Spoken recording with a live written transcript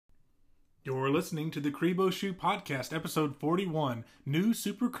You're listening to the Karibo Shoot Podcast, episode 41, New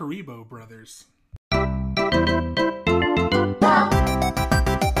Super Karibo Brothers.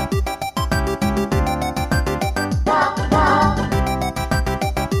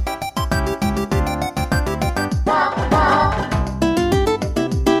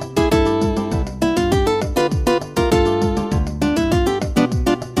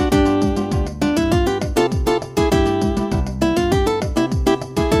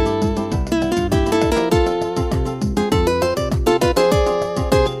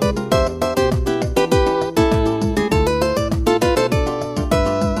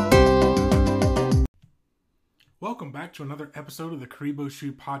 Welcome back to another episode of the Karibo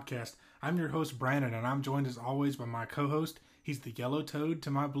Shoot Podcast. I'm your host, Brandon, and I'm joined as always by my co-host. He's the yellow toad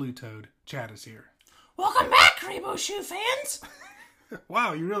to my blue toad. Chad is here. Welcome back, Karibo Shoe fans!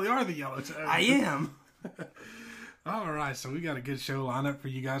 Wow, you really are the yellow toad. I am. Alright, so we got a good show lined up for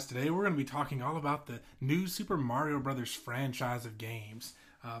you guys today. We're going to be talking all about the new Super Mario Brothers franchise of games.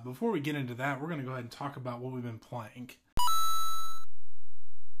 Before we get into that, we're going to go ahead and talk about what we've been playing.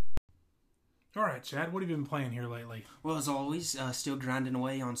 Alright, Chad, what have you been playing here lately? Well, as always, still grinding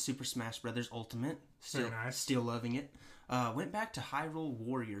away on Super Smash Bros. Ultimate. Very nice. Still loving it. Went back to Hyrule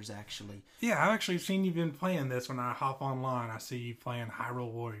Warriors, actually. Yeah, I've actually seen you've been playing this when I hop online. I see you playing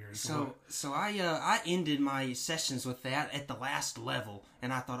Hyrule Warriors. So I ended my sessions with that at the last level,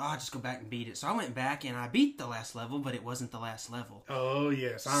 and I thought, I'll just go back and beat it. So I went back and I beat the last level, but it wasn't the last level. Oh,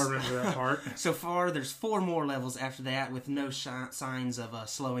 yes, I remember that part. So far, there's 4 more levels after that with no signs of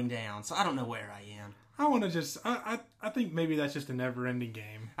slowing down. So I don't know where I am. I want to just, I think maybe that's just a never-ending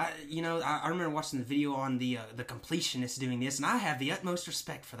game. I remember watching the video on the completionist doing this, and I have the utmost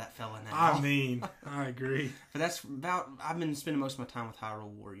respect for that fella now. I mean, I agree. But I've been spending most of my time with Hyrule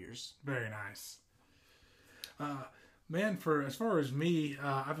Warriors. Very nice. Man, as far as me,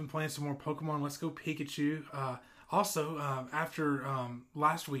 I've been playing some more Pokemon Let's Go Pikachu. Also, after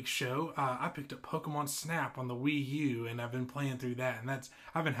last week's show, I picked up Pokemon Snap on the Wii U, and I've been playing through that, and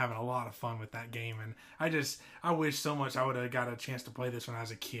I've been having a lot of fun with that game, and I wish so much I would have got a chance to play this when I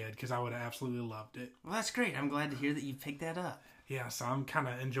was a kid, because I would have absolutely loved it. Well, that's great. I'm glad to hear that you picked that up. Yeah, so I'm kind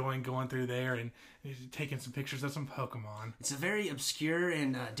of enjoying going through there and taking some pictures of some Pokemon. It's a very obscure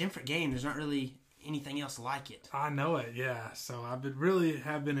and different game. There's not really anything else like it. I know it, yeah. So I've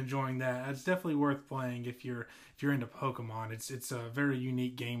been enjoying that. It's definitely worth playing if you're into Pokemon. It's a very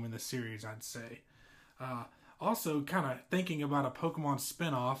unique game in the series, I'd say. Also, kind of thinking about a Pokemon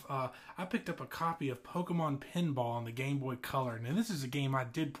spinoff, I picked up a copy of Pokemon Pinball on the Game Boy Color, and this is a game I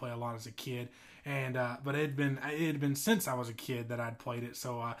did play a lot as a kid. And but it had been since I was a kid that I'd played it,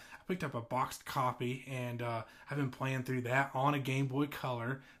 so I picked up a boxed copy, and I've been playing through that on a Game Boy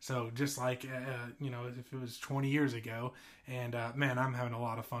Color. So just like if it was 20 years ago, and man, I'm having a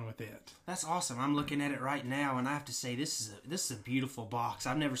lot of fun with it. That's awesome. I'm looking at it right now, and I have to say this is a beautiful box.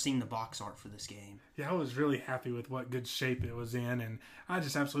 I've never seen the box art for this game. Yeah, I was really happy with what good shape it was in, and I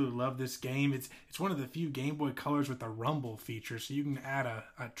just absolutely love this game. It's one of the few Game Boy Colors with a rumble feature, so you can add a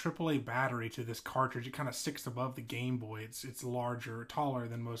AAA battery to this cartridge. It kind of sticks above the Game Boy. It's larger, taller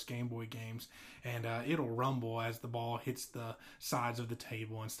than most Game Boy games, and it'll rumble as the ball hits the sides of the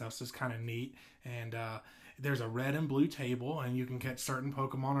table and stuff, so it's kind of neat. And there's a red and blue table, and you can catch certain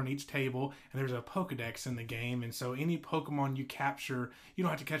Pokemon on each table, and there's a Pokedex in the game, and so any Pokemon you capture, you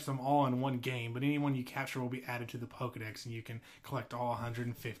don't have to catch them all in one game, but anyone you capture will be added to the Pokedex, and you can collect all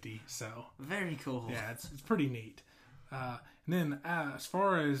 150, so... Very cool. Yeah, it's pretty neat. And then, as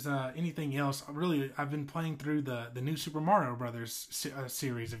far as anything else, I've been playing through the new Super Mario Brothers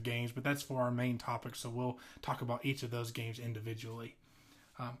series of games, but that's for our main topic, so we'll talk about each of those games individually.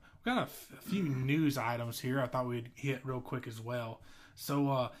 We've got a few news items here I thought we'd hit real quick as well.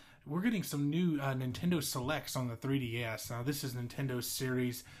 So we're getting some new Nintendo Selects on the 3DS. Now, this is Nintendo's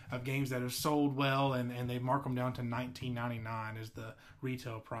series of games that have sold well, and they mark them down to $19.99 as the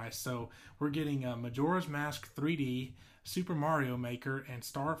retail price. So we're getting Majora's Mask 3D, Super Mario Maker, and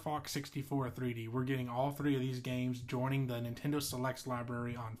Star Fox 64 3D. We're getting all 3 of these games joining the Nintendo Selects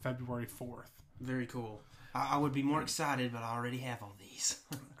library on February 4th. Very cool. I would be more excited, but I already have all these.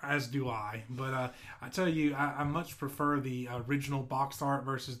 As do I. But I tell you, I much prefer the original box art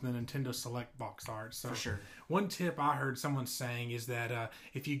versus the Nintendo Select box art. So for sure. One tip I heard someone saying is that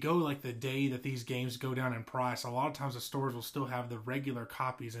if you go like the day that these games go down in price, a lot of times the stores will still have the regular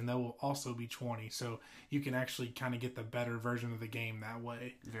copies, and they will also be $20. So you can actually kind of get the better version of the game that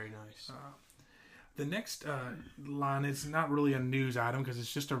way. Very nice. The next line is not really a news item because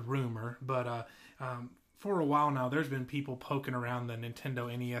it's just a rumor, but for a while now, there's been people poking around the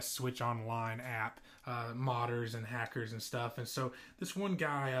Nintendo NES Switch Online app, modders and hackers and stuff. And so this one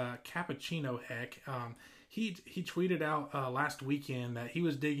guy, Cappuccino Heck, he tweeted out last weekend that he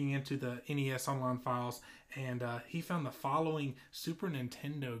was digging into the NES Online files, and he found the following Super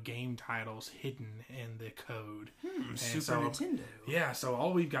Nintendo game titles hidden in the code. Super Nintendo. Yeah, so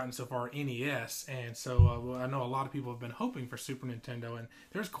all we've gotten so far NES, and so I know a lot of people have been hoping for Super Nintendo, and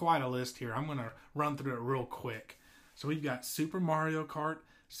there's quite a list here. I'm going to run through it real quick. So we've got Super Mario Kart,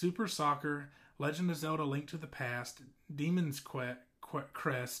 Super Soccer, Legend of Zelda: Link to the Past, Demon's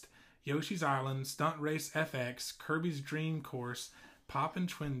Crest, Yoshi's Island, Stunt Race FX, Kirby's Dream Course, Poppin'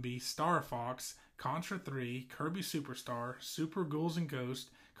 Twinbee, Star Fox, Contra 3, Kirby Superstar, Super Ghouls and Ghosts,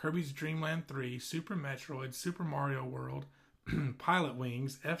 Kirby's Dream Land 3, Super Metroid, Super Mario World, Pilot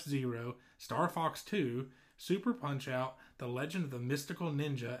Wings, F-Zero, Star Fox 2, Super Punch-Out, The Legend of the Mystical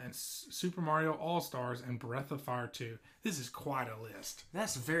Ninja, and Super Mario All-Stars, and Breath of Fire 2. This is quite a list.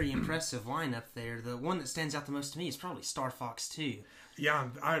 That's a very impressive lineup there. The one that stands out the most to me is probably Star Fox 2. Yeah,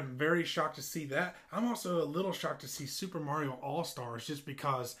 I'm very shocked to see that. I'm also a little shocked to see Super Mario All-Stars, just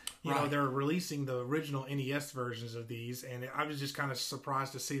because, you know, they're releasing the original NES versions of these, and I was just kind of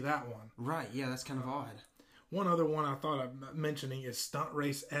surprised to see that one. Right, yeah, that's kind of odd. One other one I thought of mentioning is Stunt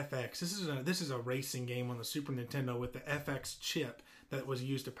Race FX. This is a racing game on the Super Nintendo with the FX chip that was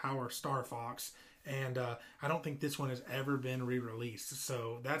used to power Star Fox. And I don't think this one has ever been re-released.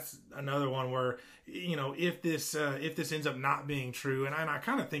 So that's another one where, you know, if this ends up not being true, and I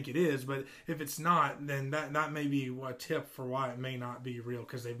kind of think it is, but if it's not, then that may be a tip for why it may not be real,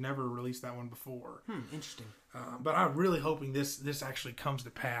 because they've never released that one before. Interesting. But I'm really hoping this actually comes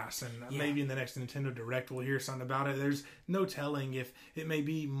to pass, and maybe in the next Nintendo Direct we'll hear something about it. There's no telling if it may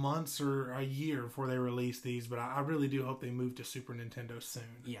be months or a year before they release these, but I really do hope they move to Super Nintendo soon.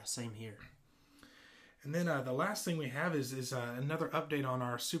 Yeah, same here. And then the last thing we have is another update on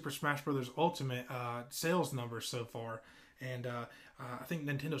our Super Smash Bros. Ultimate sales numbers so far. And I think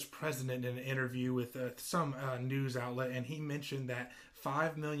Nintendo's president did an interview with some news outlet, and he mentioned that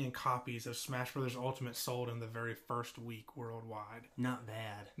 5 million copies of Smash Bros. Ultimate sold in the very first week worldwide. Not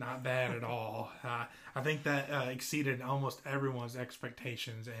bad. Not bad at all. I think that exceeded almost everyone's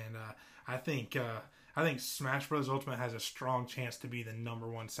expectations, and I think Smash Bros. Ultimate has a strong chance to be the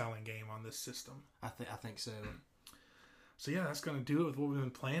 #1 selling game on this system. I think so. So yeah, that's going to do it with what we've been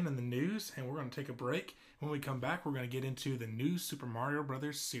playing in the news, and we're going to take a break. When we come back, we're going to get into the new Super Mario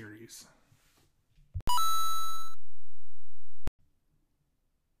Brothers series.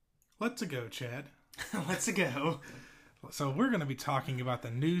 Let's go, Chad. Let's go. So we're going to be talking about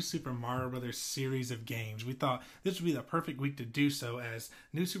the new Super Mario Brothers series of games. We thought this would be the perfect week to do so, as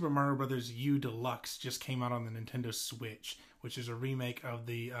New Super Mario Brothers U Deluxe just came out on the Nintendo Switch, which is a remake of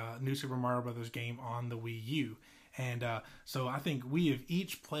the New Super Mario Brothers game on the Wii U. And so I think we have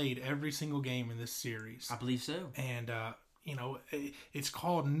each played every single game in this series. I believe so. And you know, it's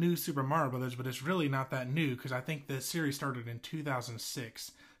called New Super Mario Brothers, but it's really not that new, because I think the series started in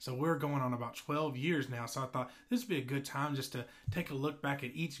 2006. So we're going on about 12 years now. So I thought this would be a good time just to take a look back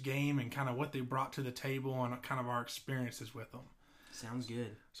at each game and kind of what they brought to the table and kind of our experiences with them. Sounds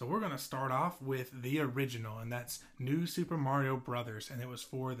good. So we're going to start off with the original, and that's New Super Mario Brothers, and it was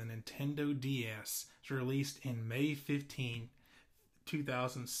for the Nintendo DS. It's released in May 15,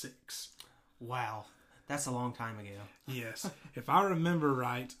 2006. Wow. That's a long time ago. Yes. If I remember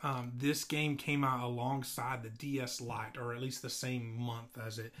right, this game came out alongside the DS Lite, or at least the same month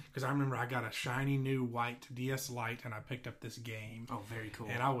as it. Because I remember I got a shiny new white DS Lite, and I picked up this game. Oh, very cool.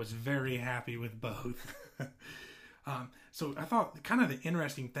 And I was very happy with both. So I thought kind of the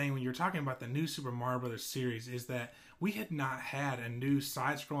interesting thing when you're talking about the new Super Mario Brothers series is that we had not had a new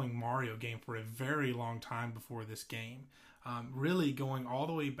side-scrolling Mario game for a very long time before this game. Really going all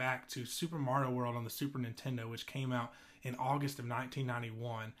the way back to Super Mario World on the Super Nintendo, which came out in August of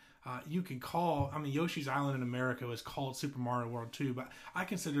 1991. You can call, Yoshi's Island in America was called Super Mario World too, but I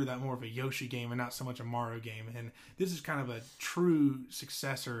consider that more of a Yoshi game and not so much a Mario game. And this is kind of a true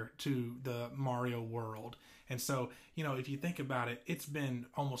successor to the Mario World. And so, you know, if you think about it, it's been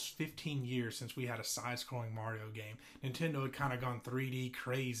almost 15 years since we had a side-scrolling Mario game. Nintendo had kind of gone 3D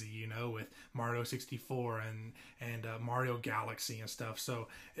crazy, you know, with Mario 64 and Mario Galaxy and stuff. So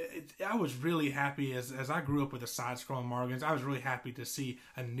I was really happy as I grew up with the side-scrolling Mario games. I was really happy to see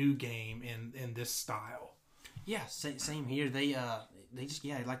a new game in this style. Yeah, same here. They just,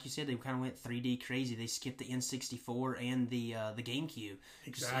 yeah, like you said, they kind of went 3D crazy. They skipped the N64 and the GameCube.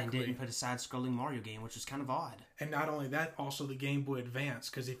 Exactly. And didn't put a side-scrolling Mario game, which was kind of odd. And not only that, also the Game Boy Advance,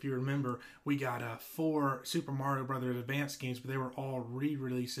 because if you remember, we got 4 Super Mario Brothers Advance games, but they were all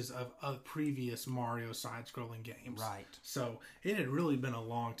re-releases of previous Mario side-scrolling games. Right. So it had really been a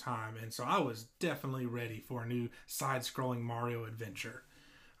long time, and so I was definitely ready for a new side-scrolling Mario adventure.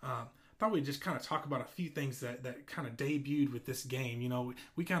 Thought we'd just kind of talk about a few things that kind of debuted with this game. You know,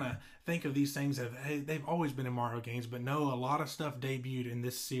 we kind of think of these things as, hey, they've always been in Mario games, but no, a lot of stuff debuted in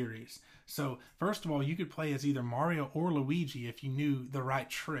this series. So first of all, you could play as either Mario or Luigi if you knew the right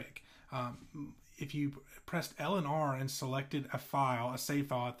trick. If you pressed L and R and selected a save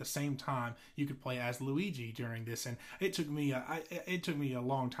file at the same time, you could play as Luigi during this. And it took me a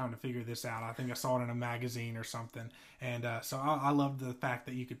long time to figure this out. I think I saw it in a magazine or something. And so I loved the fact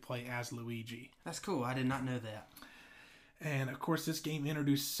that you could play as Luigi. That's cool. I did not know that. And of course, this game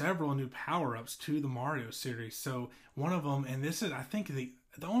introduced several new power-ups to the Mario series. So one of them, and this is, I think,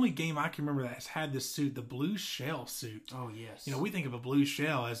 the only game I can remember that has had this suit, the blue shell suit. Oh, yes. You know, we think of a blue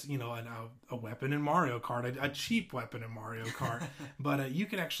shell as, you know, a weapon in Mario Kart, a cheap weapon in Mario Kart. But you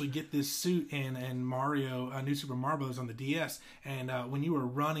could actually get this suit in Mario, New Super Mario Bros. On the DS. And when you were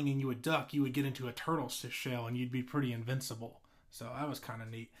running and you would duck, you would get into a turtle shell and you'd be pretty invincible. So that was kind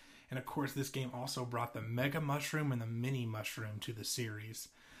of neat. And of course, this game also brought the Mega Mushroom and the Mini Mushroom to the series.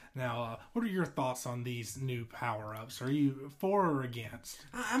 Now, what are your thoughts on these new power-ups? Are you for or against?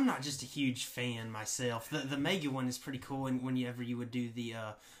 I'm not just a huge fan myself. The Mega one is pretty cool, and whenever you would do the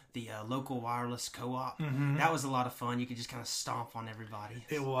local wireless co-op, that was a lot of fun. You could just kind of stomp on everybody.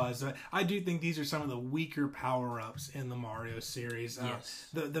 It was. I do think these are some of the weaker power-ups in the Mario series. Yes.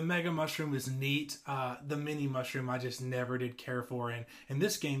 The Mega Mushroom is neat. The Mini Mushroom I just never did care for. And in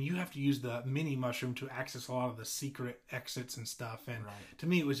this game, you have to use the Mini Mushroom to access a lot of the secret exits and stuff. And to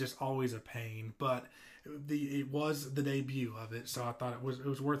me, it was just always a pain. But it was the debut of it, so I thought it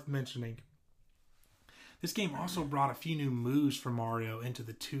was worth mentioning. This game also brought a few new moves for Mario into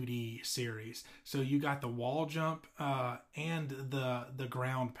the 2D series. So you got the wall jump and the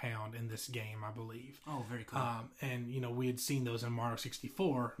ground pound in this game, I believe. Oh, very cool. And you know, we had seen those in Mario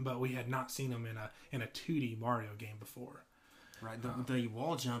 64, but we had not seen them in a 2D Mario game before. Right. The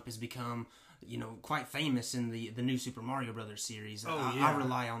wall jump has become, you know, quite famous in the new Super Mario Brothers series. I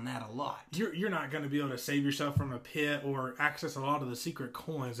rely on that a lot. You're not going to be able to save yourself from a pit or access a lot of the secret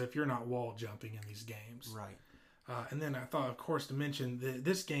coins if you're not wall jumping in these games. Right. And then I thought, of course, to mention that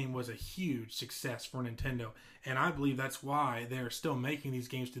this game was a huge success for Nintendo, and I believe that's why they're still making these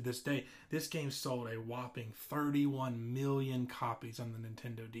games to this day. This game sold a whopping 31 million copies on the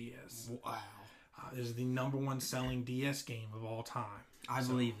Nintendo DS. Wow. This is the #1 selling DS game of all time. I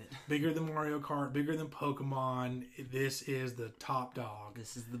believe it. Bigger than Mario Kart, bigger than Pokemon. This is the top dog.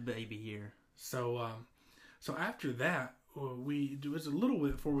 This is the baby here. So after that, it was a little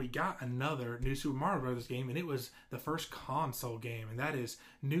bit before we got another New Super Mario Brothers game, and it was the first console game, and that is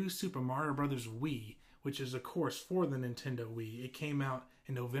New Super Mario Brothers Wii, which is, of course, for the Nintendo Wii. It came out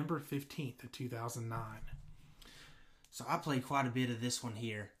in November 15th of 2009. So I played quite a bit of this one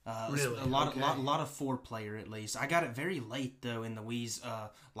here. Really? A lot of 4-player at least. I got it very late though in the Wii's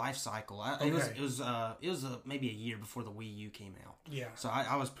life cycle. It was maybe a year before the Wii U came out. Yeah. So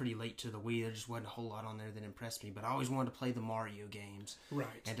I was pretty late to the Wii. There just wasn't a whole lot on there that impressed me. But I always wanted to play the Mario games. Right.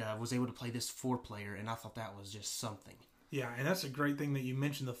 And was able to play this 4-player, and I thought that was just something. Yeah, and that's a great thing that you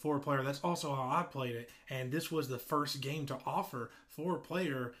mentioned the 4-player. That's also how I played it, and this was the first game to offer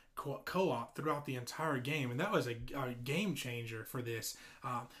 4-player co-op throughout the entire game, and that was a game changer for this.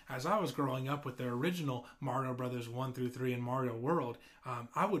 As I was growing up with the original Mario Brothers 1 through 3 and Mario World,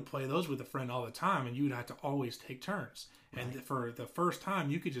 I would play those with a friend all the time, and you would have to always take turns. And for the first time,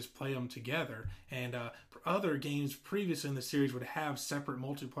 you could just play them together. And other games previously in the series would have separate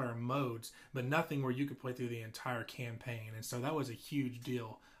multiplayer modes, but nothing where you could play through the entire campaign. And so that was a huge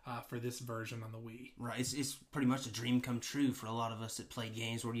deal for this version on the Wii. Right. It's pretty much a dream come true for a lot of us that play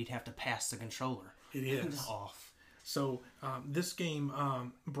games where you'd have to pass the controller. It is. Off. So this game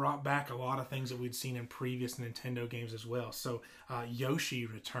brought back a lot of things that we'd seen in previous Nintendo games as well. So Yoshi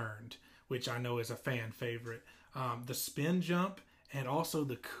returned, which I know is a fan favorite. The spin jump and also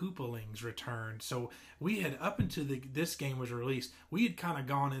the Koopalings returned. So we had, up until this game was released, we had kind of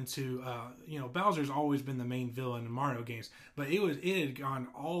gone into, Bowser's always been the main villain in Mario games, but it had gone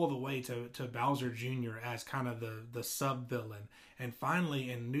all the way to Bowser Jr. as kind of the sub villain. And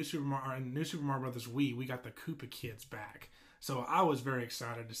finally, in New Super Mario Brothers Wii, we got the Koopa Kids back. So I was very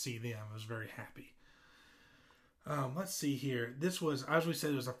excited to see them. I was very happy. Let's see here. This was, as we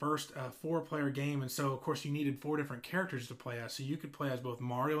said, it was the first 4-player game, and so of course you needed 4 different characters to play as. So you could play as both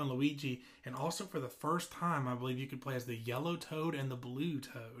Mario and Luigi, and also for the first time, I believe you could play as the yellow Toad and the blue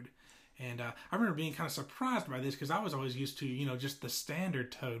Toad. And I remember being kind of surprised by this because I was always used to, just the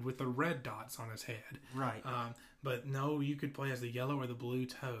standard Toad with the red dots on his head. Right. But no, you could play as the yellow or the blue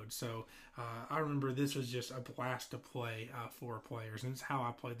Toad. So I remember this was just a blast to play 4 players, and it's how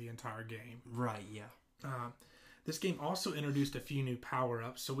I played the entire game. Right, yeah. This game also introduced a few new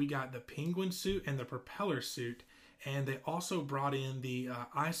power-ups. So we got the penguin suit and the propeller suit, and they also brought in the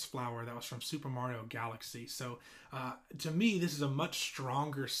ice flower that was from Super Mario Galaxy. So to me, this is a much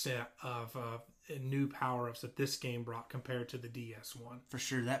stronger set of new power-ups that this game brought compared to the DS one. For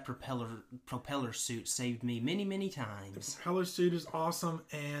sure, that propeller suit saved me many, many times. The propeller suit is awesome,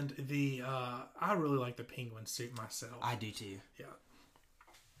 and the I really like the penguin suit myself. I do too.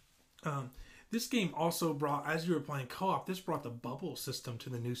 Yeah. This game also brought, as you were playing co-op, this brought the bubble system to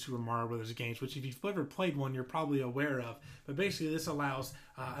the new Super Mario Brothers games, which if you've ever played one, you're probably aware of. But basically, this allows,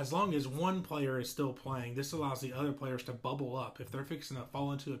 as long as one player is still playing, this allows the other players to bubble up. If they're fixing to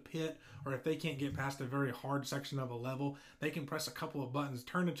fall into a pit, or if they can't get past a very hard section of a level, they can press a couple of buttons,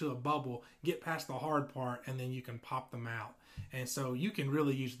 turn into a bubble, get past the hard part, and then you can pop them out. And so you can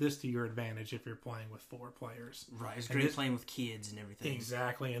really use this to your advantage if you're playing with 4 players. Right, it's great playing with kids and everything.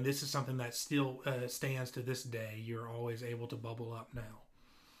 Exactly, and this is something that still stands to this day. You're always able to bubble up now.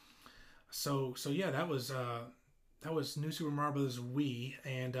 So yeah, that was New Super Mario Bros. Wii,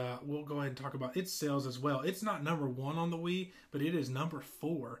 and we'll go ahead and talk about its sales as well. It's not number 1 on the Wii, but it is number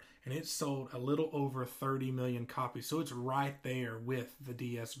 4, and it sold a little over 30 million copies. So it's right there with the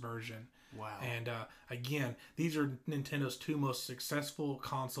DS version. Wow. And again, these are Nintendo's 2 most successful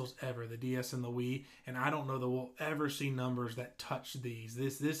consoles ever, the DS and the Wii, and I don't know that we'll ever see numbers that touch these.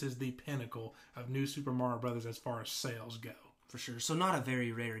 This is the pinnacle of New Super Mario Brothers as far as sales go. For sure. So not a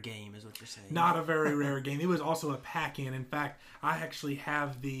very rare game is what you're saying. Not a very rare game. It was also a pack-in. In fact, I actually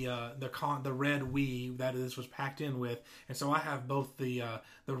have the red Wii that this was packed in with, and so I have both the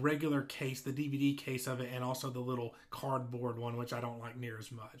regular case, the DVD case of it, and also the little cardboard one, which I don't like near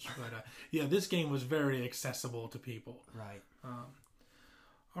as much. But yeah, this game was very accessible to people. Right.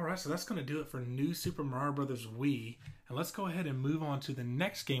 All right, so that's going to do it for New Super Mario Bros. Wii. And let's go ahead and move on to the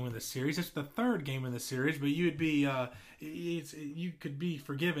next game in the series. It's the 3rd game in the series, but you could be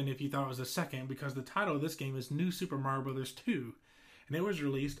forgiven if you thought it was the 2nd, because the title of this game is New Super Mario Bros. 2. And it was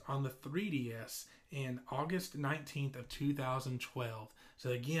released on the 3DS in August 19th of 2012.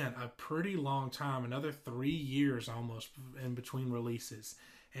 So again, a pretty long time, another 3 years almost in between releases.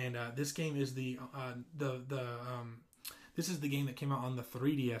 And this game is this is the game that came out on the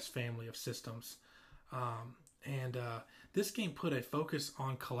 3DS family of systems. This game put a focus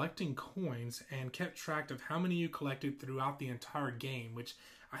on collecting coins and kept track of how many you collected throughout the entire game, which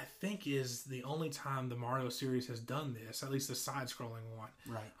I think is the only time the Mario series has done this, at least the side-scrolling one.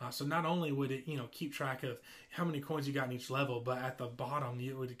 Right. So not only would it, keep track of how many coins you got in each level, but at the bottom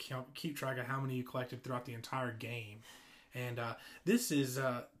it would keep track of how many you collected throughout the entire game. And this is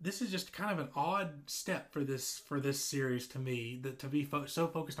just kind of an odd step for this series to me, to be so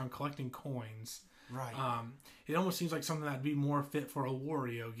focused on collecting coins. Right. It almost seems like something that'd be more fit for a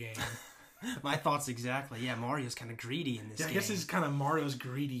Wario game. My thoughts exactly. Yeah, Mario's kind of greedy in this game. I guess this is kind of Mario's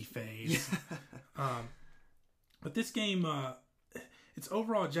greedy phase. But this game, its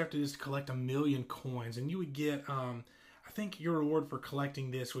overall objective is to collect 1 million coins, and you would get, I think your reward for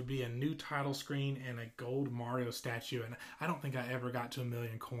collecting this would be a new title screen and a gold Mario statue, and I don't think I ever got to 1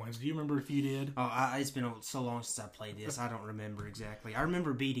 million coins. Do you remember if you did? Oh, it's been so long since I played this, I don't remember exactly. I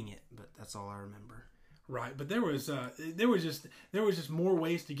remember beating it, but that's all I remember. Right, but there was just more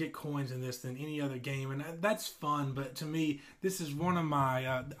ways to get coins in this than any other game, and that's fun. But to me, this is one of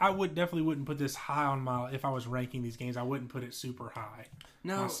my. I definitely wouldn't put this high on my. If I was ranking these games, I wouldn't put it super high.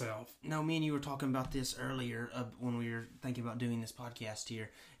 Myself. No, me and you were talking about this earlier when we were thinking about doing this podcast here,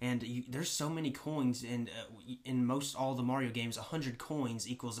 and there's so many coins, and in most all the Mario games, 100 coins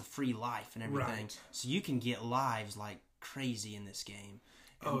equals a free life and everything. Right. So you can get lives like crazy in this game.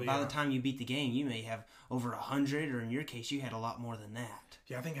 And by the time you beat the game, you may have over 100, or in your case, you had a lot more than that.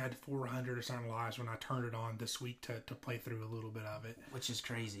 Yeah, I think I had 400 or something lives when I turned it on this week to play through a little bit of it. Which is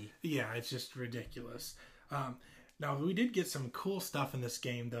crazy. Yeah, it's just ridiculous. Now, we did get some cool stuff in this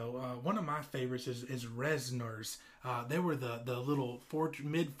game, though. One of my favorites is Reznors. They were the little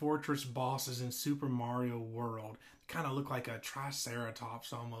mid-fortress bosses in Super Mario World. kind of looked like a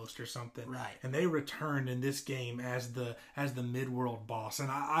Triceratops almost or something. Right. And they returned in this game as the mid-world boss.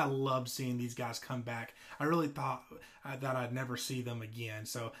 And I loved seeing these guys come back. I really thought that I'd never see them again.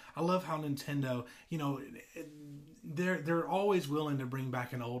 So I love how Nintendo, they're always willing to bring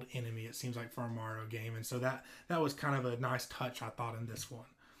back an old enemy, it seems like, for a Mario game. And so that was kind of a nice touch, I thought, in this one.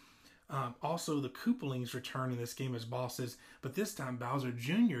 Also, the Koopalings return in this game as bosses, but this time Bowser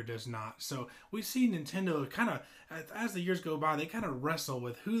Jr. does not. So we see Nintendo kind of, as the years go by, they kind of wrestle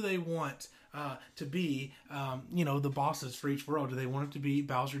with who they want to be, the bosses for each world. Do they want it to be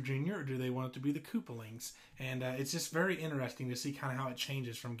Bowser Jr. or do they want it to be the Koopalings? And it's just very interesting to see kind of how it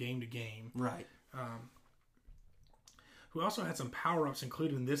changes from game to game. Right. We also had some power-ups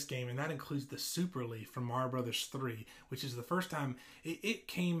included in this game, and that includes the Super Leaf from Mario Bros. 3, which is the first time it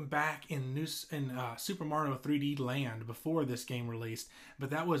came back in Super Mario 3D Land before this game released, but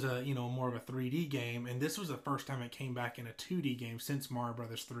that was more of a 3D game, and this was the first time it came back in a 2D game since Mario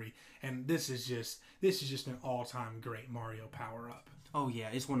Bros. 3, and this is just an all-time great Mario power-up. Oh yeah,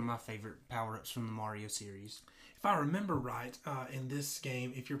 it's one of my favorite power-ups from the Mario series. If I remember right, in this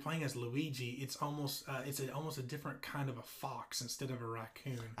game, if you're playing as Luigi, it's almost a different kind of a fox instead of a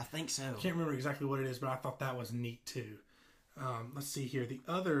raccoon. I think so. I can't remember exactly what it is, but I thought that was neat too. Let's see here. The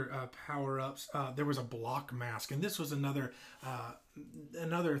other power-ups, there was a block mask, and this was another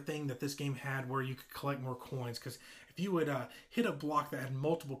thing that this game had where you could collect more coins, because if you would hit a block that had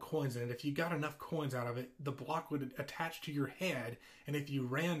multiple coins in it, if you got enough coins out of it, the block would attach to your head, and if you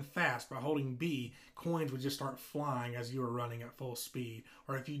ran fast by holding B, coins would just start flying as you were running at full speed.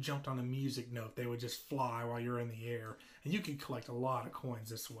 Or if you jumped on a music note, they would just fly while you're in the air, and you could collect a lot of coins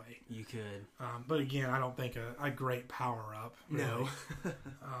this way. You could. But again, I don't think a great power-up. Really.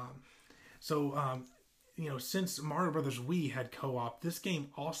 No. Since Mario Brothers Wii had co-op, this game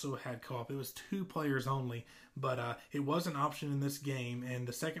also had co-op. It was 2 players only, but it was an option in this game, and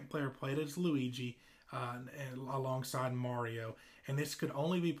the second player played as Luigi and alongside Mario, and this could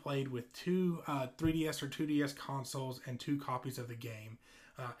only be played with 2 3DS or 2DS consoles and 2 copies of the game.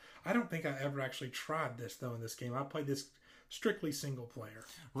 I don't think I ever actually tried this, though, in this game. I played this strictly single player.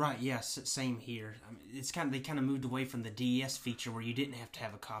 Right, yes, same here. I mean, they kind of moved away from the DS feature where you didn't have to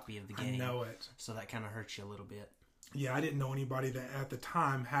have a copy of the game. I know it. So that kind of hurts you a little bit. Yeah, I didn't know anybody that at the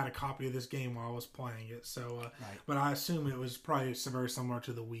time had a copy of this game while I was playing it. So, right. But I assume it was probably very similar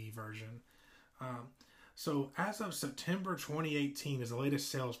to the Wii version. So as of September 2018, as the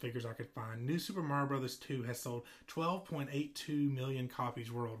latest sales figures I could find, New Super Mario Bros. 2 has sold 12.82 million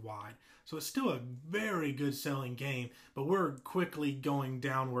copies worldwide. So it's still a very good selling game, but we're quickly going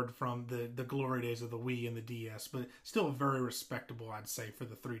downward from the glory days of the Wii and the DS, but still very respectable, I'd say, for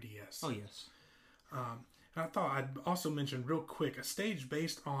the 3DS. Oh, yes. And I thought I'd also mention real quick, a stage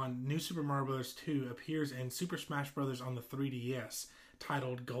based on New Super Mario Bros. 2 appears in Super Smash Bros. On the 3DS,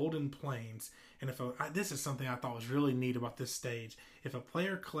 titled Golden Plains. And this is something I thought was really neat about this stage. If a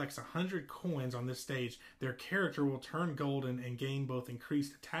player collects 100 coins on this stage, their character will turn golden and gain both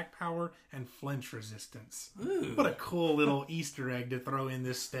increased attack power and flinch resistance. Ooh. What a cool little Easter egg to throw in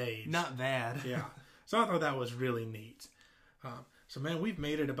this stage. Not bad. Yeah. So I thought that was really neat. So, man, we've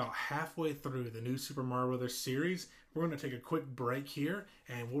made it about halfway through the New Super Mario Bros. Series. We're going to take a quick break here,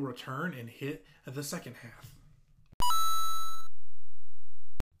 and we'll return and hit the second half.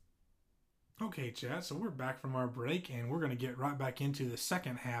 Okay, chat, so we're back from our break, and we're going to get right back into the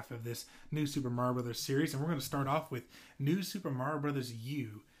second half of this New Super Mario Bros. Series, and we're going to start off with New Super Mario Bros.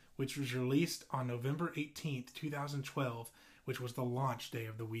 U, which was released on November 18th, 2012, which was the launch day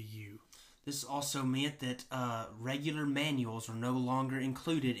of the Wii U. This also meant that regular manuals were no longer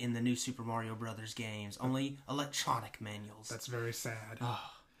included in the New Super Mario Bros. Games, only electronic manuals. That's very sad.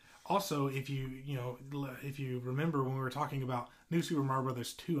 Also, if you remember when we were talking about New Super Mario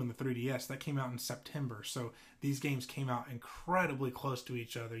Bros. 2 on the 3DS, that came out in September. So these games came out incredibly close to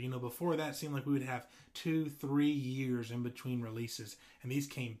each other. Before that, it seemed like we would have 2-3 years in between releases, and these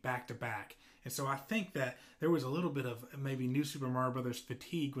came back to back. And so I think that there was a little bit of maybe New Super Mario Bros.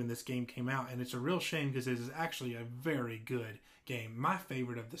 Fatigue when this game came out, and it's a real shame because it is actually a very good game. My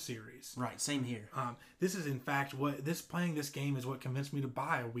favorite of the series. Right, same here. This is in fact playing this game is what convinced me to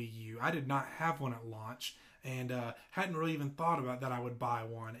buy a Wii U. I did not have one at launch, and hadn't really even thought about that I would buy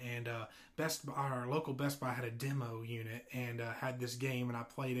one. And our local Best Buy had a demo unit and had this game, and I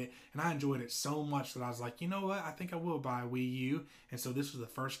played it, and I enjoyed it so much that I was like, you know what, I think I will buy a Wii U. And so this was the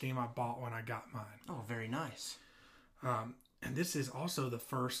first game I bought when I got mine. Oh, very nice. And this is also the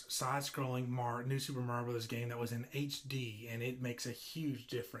first side-scrolling New Super Mario Bros. Game that was in HD, and it makes a huge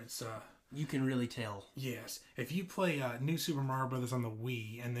difference. You can really tell. Yes. If you play New Super Mario Brothers on the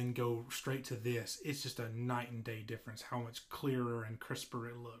Wii and then go straight to this, it's just a night and day difference how much clearer and crisper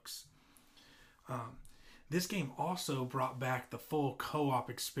it looks. This game also brought back the full co-op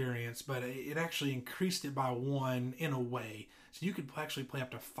experience, but it actually increased it by 1 in a way. So you could actually play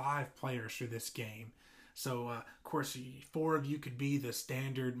up to 5 players through this game. So, of course, 4 of you could be the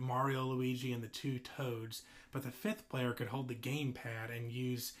standard Mario, Luigi, and the 2 Toads. But the 5th player could hold the gamepad and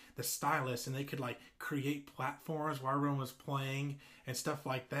use the stylus, and they could, like, create platforms while everyone was playing and stuff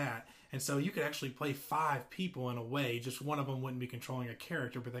like that. And so you could actually play 5 people in a way. Just one of them wouldn't be controlling a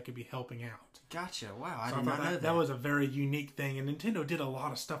character, but they could be helping out. Gotcha. Wow, I So did I not thought know that. that was a very unique thing, and Nintendo did a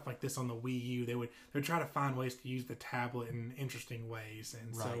lot of stuff like this on the Wii U. They would try to find ways to use the tablet in interesting ways,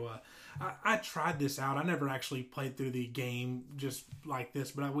 and so I tried this out. I never actually played through the game just like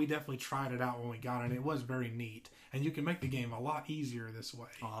this, but we definitely tried it out when we got it, and it was very neat. And you can make the game a lot easier this way.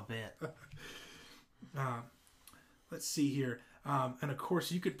 Oh, I bet. Let's see here. And of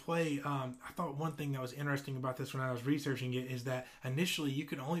course, you could play. I thought one thing that was interesting about this when I was researching it is that initially you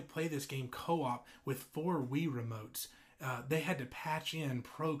could only play this game co-op with 4 Wii remotes. They had to patch in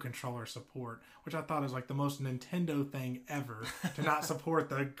Pro Controller support, which I thought is like the most Nintendo thing ever to not support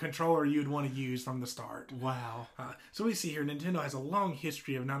the controller you'd want to use from the start. Wow. So we see here Nintendo has a long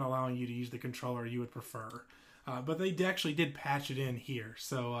history of not allowing you to use the controller you would prefer. But they actually did patch it in here.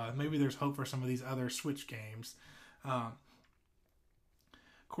 So maybe there's hope for some of these other Switch games. Of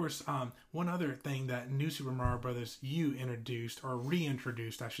course, one other thing that New Super Mario Bros. U introduced, or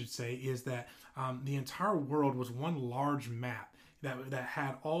reintroduced, I should say, is that the entire world was one large map that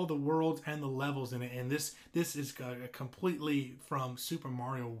had all the worlds and the levels in it. And this is completely from Super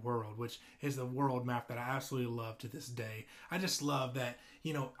Mario World, which is the world map that I absolutely love to this day. I just love that,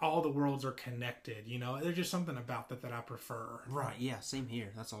 all the worlds are connected. There's just something about that I prefer. Right, yeah, same here.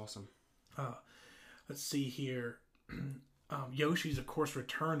 That's awesome. Let's see here. Yoshi's, of course,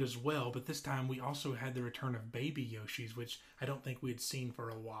 returned as well, but this time we also had the return of Baby Yoshi's, which I don't think we had seen for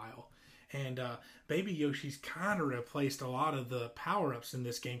a while. And Baby Yoshi's kind of replaced a lot of the power-ups in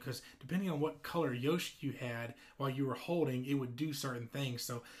this game, because depending on what color Yoshi you had while you were holding, it would do certain things.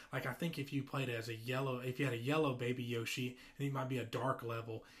 So, like, I think if you played as if you had a yellow Baby Yoshi, and it might be a dark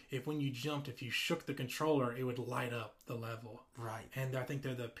level, when you jumped, if you shook the controller, it would light up the level. Right. And I think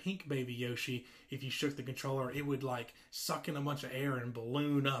they're the pink Baby Yoshi, if you shook the controller, it would, like, suck in a bunch of air and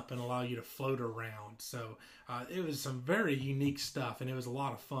balloon up and allow you to float around. So, it was some very unique stuff, and it was a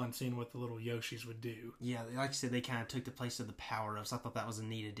lot of fun seeing what the little Yoshis would do. Yeah, like I said, they kind of took the place of the power-ups. I thought that was a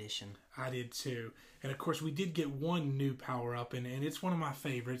neat addition. I did too. And of course, we did get one new power-up, and it's one of my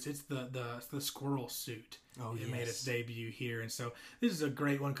favorites. It's the squirrel suit. Oh, yes. It made its debut here. And so this is a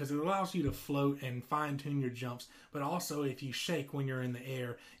great one because it allows you to float and fine-tune your jumps. But also, if you shake when you're in the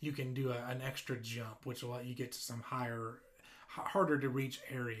air, you can do an extra jump, which will let you get to some harder to reach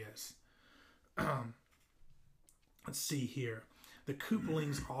areas. Let's see here. The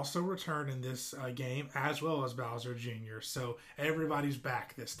Koopalings also returned in this game, as well as Bowser Jr., so everybody's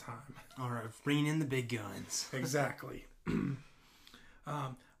back this time. All right, bringing in the big guns. Exactly.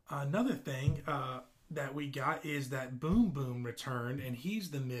 Another thing that we got is that Boom Boom returned, and he's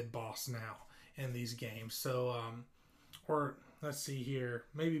the mid-boss now in these games. So, let's see here.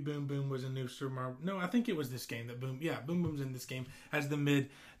 Maybe Boom Boom was in New Super Mario. No, I think it was this game that Boom Boom's in this game as the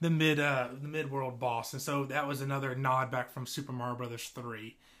mid-world boss, and so that was another nod back from Super Mario Brothers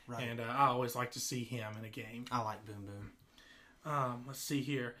 3. Right. And I always like to see him in a game. I like Boom Boom. Let's see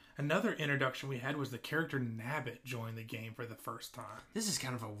here. Another introduction we had was the character Nabbit joined the game for the first time. This is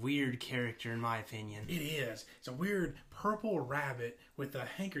kind of a weird character, in my opinion. It is. It's a weird purple rabbit with a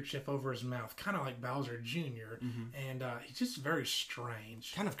handkerchief over his mouth, kind of like Bowser Jr., and he's just very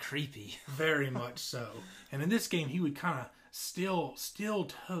strange. Kind of creepy. Very much so. And in this game, he would kind of steal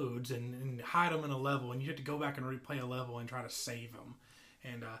toads and hide them in a level, and you have to go back and replay a level and try to save them.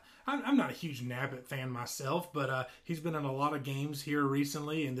 And I'm not a huge Nabbit fan myself, but he's been in a lot of games here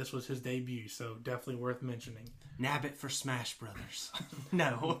recently, and this was his debut, so definitely worth mentioning. Nabbit for Smash Brothers.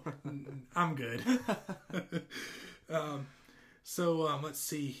 No. I'm good. Let's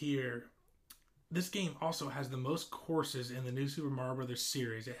see here. This game also has the most courses in the New Super Mario Brothers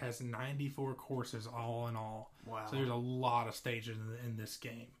series. It has 94 courses all in all. Wow. So there's a lot of stages in this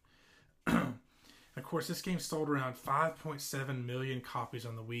game. Of course, this game sold around 5.7 million copies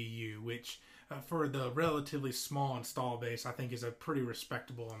on the Wii U, which, for the relatively small install base, I think is a pretty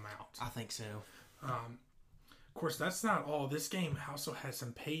respectable amount. I think so. Of course, that's not all. This game also has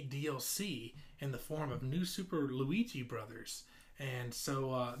some paid DLC in the form of New Super Luigi Brothers. And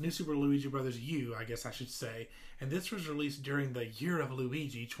so, New Super Luigi Brothers U, I guess I should say. And this was released during the Year of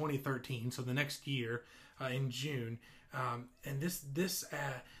Luigi 2013, so the next year in June. And this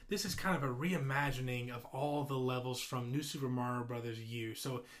is kind of a reimagining of all the levels from New Super Mario Brothers U.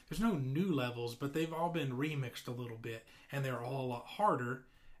 So there's no new levels, but they've all been remixed a little bit, and they're all a lot harder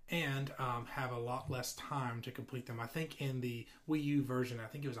and have a lot less time to complete them. I think in the Wii U version, I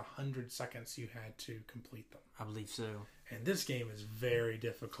think it was 100 seconds you had to complete them. I believe so. And this game is very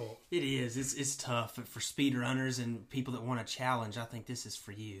difficult. It is. It's tough. But for speedrunners and people that want a challenge, I think this is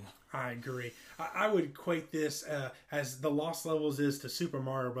for you. I agree. I would equate this as the Lost Levels is to Super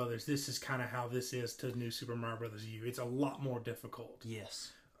Mario Brothers. This is kind of how this is to New Super Mario Brothers U. It's a lot more difficult.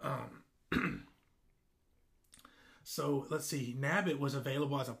 Yes. So let's see. Nabbit was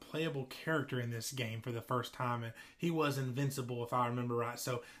available as a playable character in this game for the first time, and he was invincible if I remember right.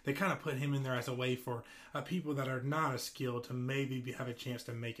 So they kind of put him in there as a way for people that are not as skilled to maybe have a chance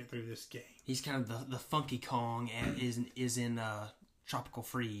to make it through this game. He's kind of the Funky Kong and is in Tropical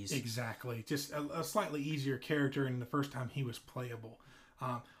Freeze. Exactly. Just a slightly easier character, and the first time he was playable.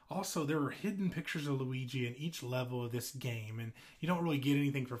 Also, there were hidden pictures of Luigi in each level of this game, and you don't really get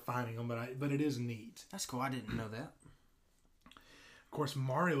anything for finding them, but it is neat. That's cool. I didn't know that. Of course,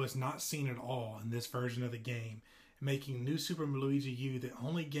 Mario is not seen at all in this version of the game, making New Super Luigi U the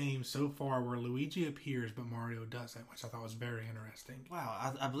only game so far where Luigi appears but Mario doesn't, which I thought was very interesting.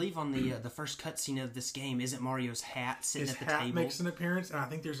 Wow, I believe on the first cutscene of this game, isn't Mario's hat sitting at the table? His hat makes an appearance, and I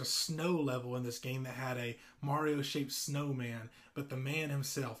think there's a snow level in this game that had a Mario-shaped snowman, but the man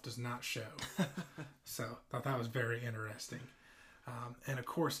himself does not show. So, I thought that was very interesting. And of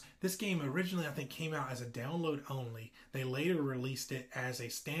course, this game originally, I think, came out as a download only. They later released it as a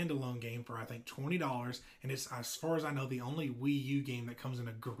standalone game for, I think, $20. And it's, as far as I know, the only Wii U game that comes in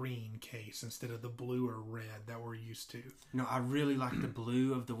a green case instead of the blue or red that we're used to. No, I really like the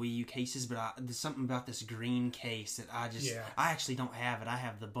blue of the Wii U cases, but there's something about this green case that I actually don't have it. I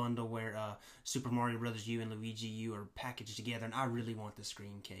have the bundle where Super Mario Brothers U and Luigi U are packaged together, and I really want this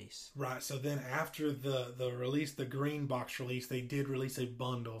green case. Right, so then after the release, the green box release, they did release a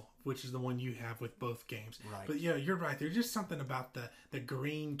bundle, which is the one you have with both games. Right. But yeah, you're right. There's just something about the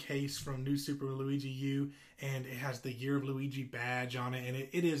green case from New Super Luigi U, and it has the Year of Luigi badge on it, and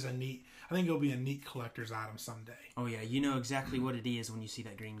it is a neat, I think it'll be a neat collector's item someday. Oh yeah, you know exactly what it is when you see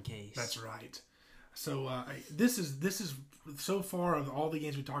that green case. That's right. So this is so far of all the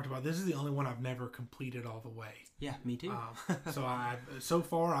games we talked about, this is the only one I've never completed all the way. Yeah, me too. So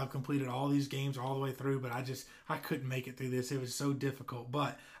far I've completed all these games all the way through, but I couldn't make it through this. It was so difficult.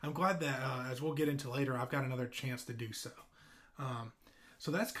 But I'm glad that as we'll get into later, I've got another chance to do so.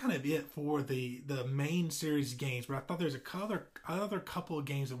 So that's kind of it for the main series games. But I thought there's other couple of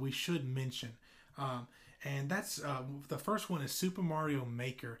games that we should mention. And that's the first one is Super Mario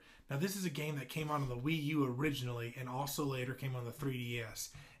Maker. Now, this is a game that came out on the Wii U originally and also later came on the 3DS.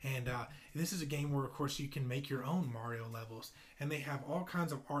 And this is a game where, of course, you can make your own Mario levels. And they have all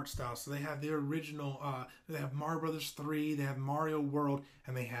kinds of art styles. So they have the original, they have Mario Brothers 3, they have Mario World,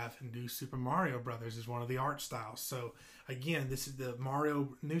 and they have New Super Mario Brothers as one of the art styles. So, again, this is the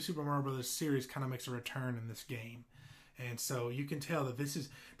New Super Mario Brothers series kind of makes a return in this game. And so you can tell that this is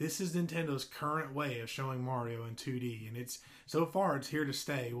Nintendo's current way of showing Mario in 2D, and so far it's here to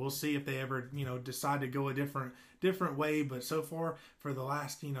stay. We'll see if they ever decide to go a different way, but so far for the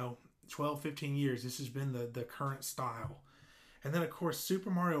last 12-15 years this has been the current style. And then of course Super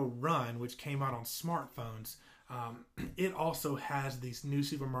Mario Run, which came out on smartphones, it also has these New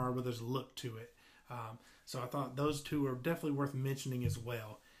Super Mario Brothers look to it. So I thought those two are definitely worth mentioning as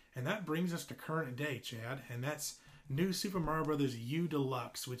well. And that brings us to current day, Chad, and that's New Super Mario Bros. U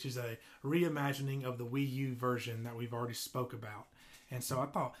Deluxe, which is a reimagining of the Wii U version that we've already spoke about. And so I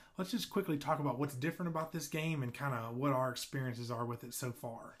thought, let's just quickly talk about what's different about this game and kind of what our experiences are with it so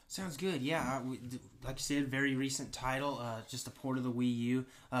far. Sounds good. Yeah, like you said, very recent title, just a port of the Wii U.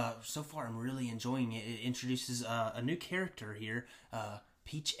 So far, I'm really enjoying it. It introduces a new character here,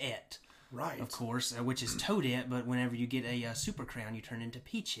 Peachette. Right. Of course, which is Toadette, but whenever you get a Super Crown, you turn into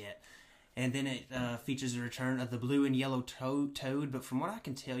Peachette. And then it features the return of the blue and yellow toad, but from what I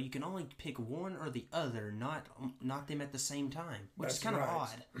can tell, you can only pick one or the other, not them at the same time, which is kind of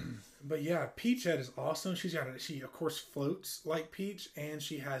odd. But yeah, Peach Head is awesome. She of course floats like Peach, and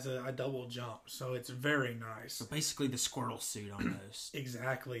she has a double jump, so it's very nice. So basically the Squirtle suit almost.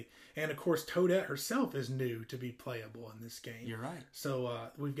 Exactly. And of course Toadette herself is new to be playable in this game. You're right. So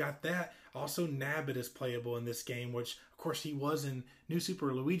we've got that. Also Nabbit is playable in this game, which of course he was in New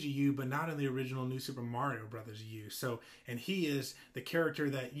Super Luigi U, but not in the original New Super Mario Brothers U. So, and he is the character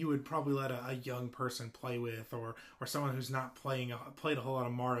that you would probably let a young person play with, or someone who's not played a whole lot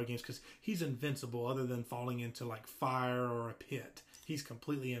of Mario games, because he's invincible other than falling into like fire or a pit. He's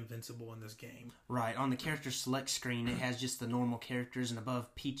completely invincible in this game. Right. On the character select screen, it has just the normal characters, and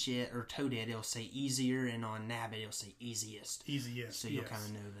above Peachette or Toadette, it'll say easier, and on Nabbit, it'll say easiest. Easiest, so you'll kind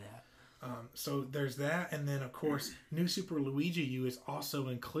of know that. So there's that, and then of course New Super Luigi U is also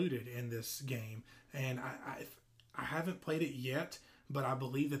included in this game, and I haven't played it yet, but I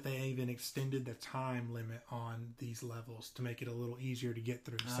believe that they even extended the time limit on these levels to make it a little easier to get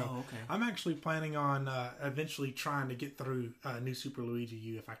through. So okay. I'm actually planning on eventually trying to get through New Super Luigi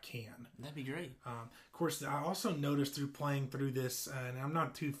U if I can. That'd be great. Of course, I also noticed through playing through this, and I'm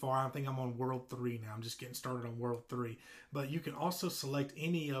not too far, I think I'm on World 3 now. I'm just getting started on World 3. But you can also select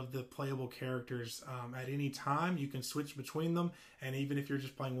any of the playable characters at any time. You can switch between them, and even if you're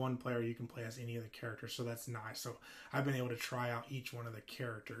just playing one player, you can play as any of the characters, so that's nice. So I've been able to try out each one of the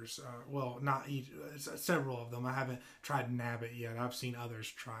characters. Well, not each, several of them. I haven't tried Nabbit yet. I've seen others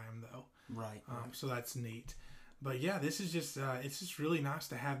try them, though. Right. So that's neat. But yeah, this is just, it's just really nice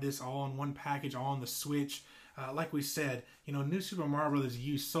to have this all in one package, all on the Switch. Like we said, New Super Mario Bros.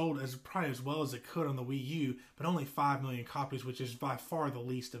 U sold probably as well as it could on the Wii U, but only 5 million copies, which is by far the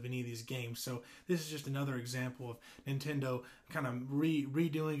least of any of these games. So this is just another example of Nintendo kind of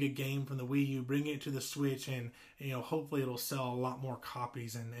redoing a game from the Wii U, bringing it to the Switch, and hopefully it'll sell a lot more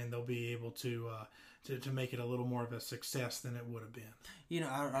copies, and they'll be able to make it a little more of a success than it would have been.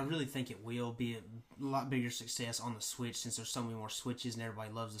 I really think it will be a lot bigger success on the Switch, since there's so many more Switches and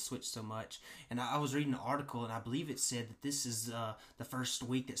everybody loves the Switch so much. And I was reading an article, and I believe it said that this is the first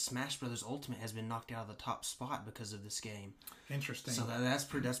week that Smash Bros. Ultimate has been knocked out of the top spot because of this game. Interesting. So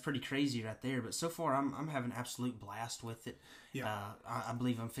that's pretty crazy right there. But so far, I'm having an absolute blast with it. Yeah. I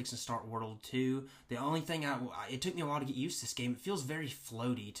believe I'm fixing to start World 2. The only thing it took me a while to get used to this game. It feels very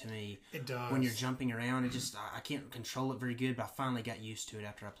floaty to me. It does. When you're jumping around, I can't control it very good, but I finally got used to it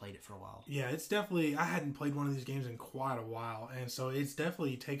after I played it for a while. Yeah, it's definitely, I hadn't played one of these games in quite a while, and so it's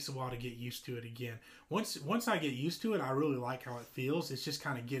definitely takes a while to get used to it again. Once I get used to it, I really like how it feels. It's just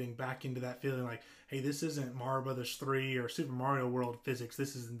kind of getting back into that feeling like, hey, this isn't Mario Brothers 3 or Super Mario World physics.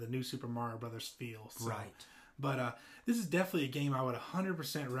 This is the new Super Mario Brothers feel. So. Right. But this is definitely a game I would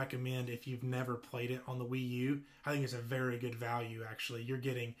 100% recommend if you've never played it on the Wii U. I think it's a very good value, actually. You're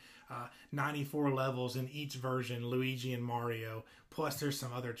getting 94 levels in each version, Luigi and Mario. Plus, there's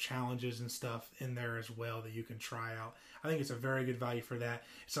some other challenges and stuff in there as well that you can try out. I think it's a very good value for that.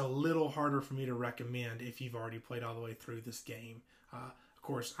 It's a little harder for me to recommend if you've already played all the way through this game. Of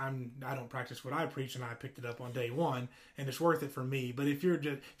course, I don't practice what I preach, and I picked it up on day one, and it's worth it for me. But if you're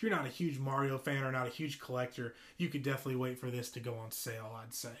not a huge Mario fan or not a huge collector, you could definitely wait for this to go on sale,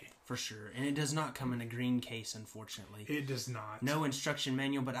 I'd say. For sure. And it does not come in a green case, unfortunately. It does not. No instruction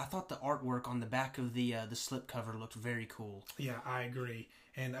manual, but I thought the artwork on the back of the slipcover looked very cool. Yeah, I agree.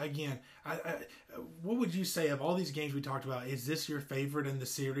 And again, what would you say of all these games we talked about? Is this your favorite in the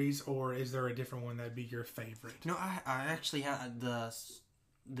series, or is there a different one that'd be your favorite? No, I actually had the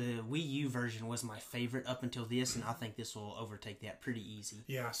Wii U version was my favorite up until this, and I think this will overtake that pretty easy.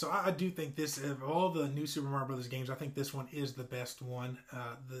 Yeah, so I do think this, of all the new Super Mario Brothers games, I think this one is the best one,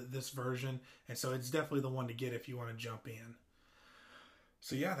 this version, and so it's definitely the one to get if you want to jump in.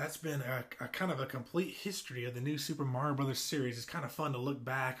 So yeah, that's been a kind of a complete history of the new Super Mario Brothers series. It's kind of fun to look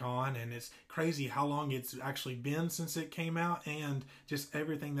back on, and it's crazy how long it's actually been since it came out, and just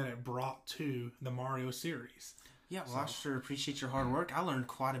everything that it brought to the Mario series. Yeah, well, I sure appreciate your hard work. I learned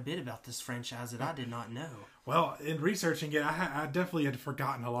quite a bit about this franchise that I did not know. Well, in researching it, I definitely had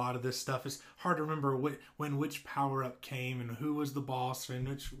forgotten a lot of this stuff. It's hard to remember when which power-up came and who was the boss in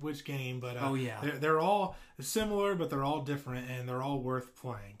which game. But they're all similar, but they're all different, and they're all worth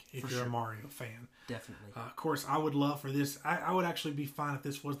playing if you're a Mario fan. Definitely. Of course, I would love for this. I would actually be fine if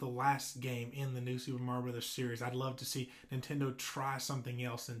this was the last game in the new Super Mario Brothers series. I'd love to see Nintendo try something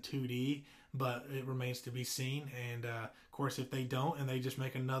else in 2D. But it remains to be seen, and of course, if they don't and they just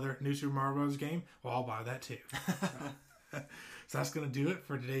make another new Super Mario Bros. Game, well, I'll buy that too. So that's going to do it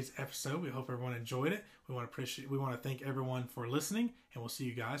for today's episode. We hope everyone enjoyed it. We want to thank everyone for listening, and we'll see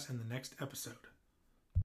you guys in the next episode.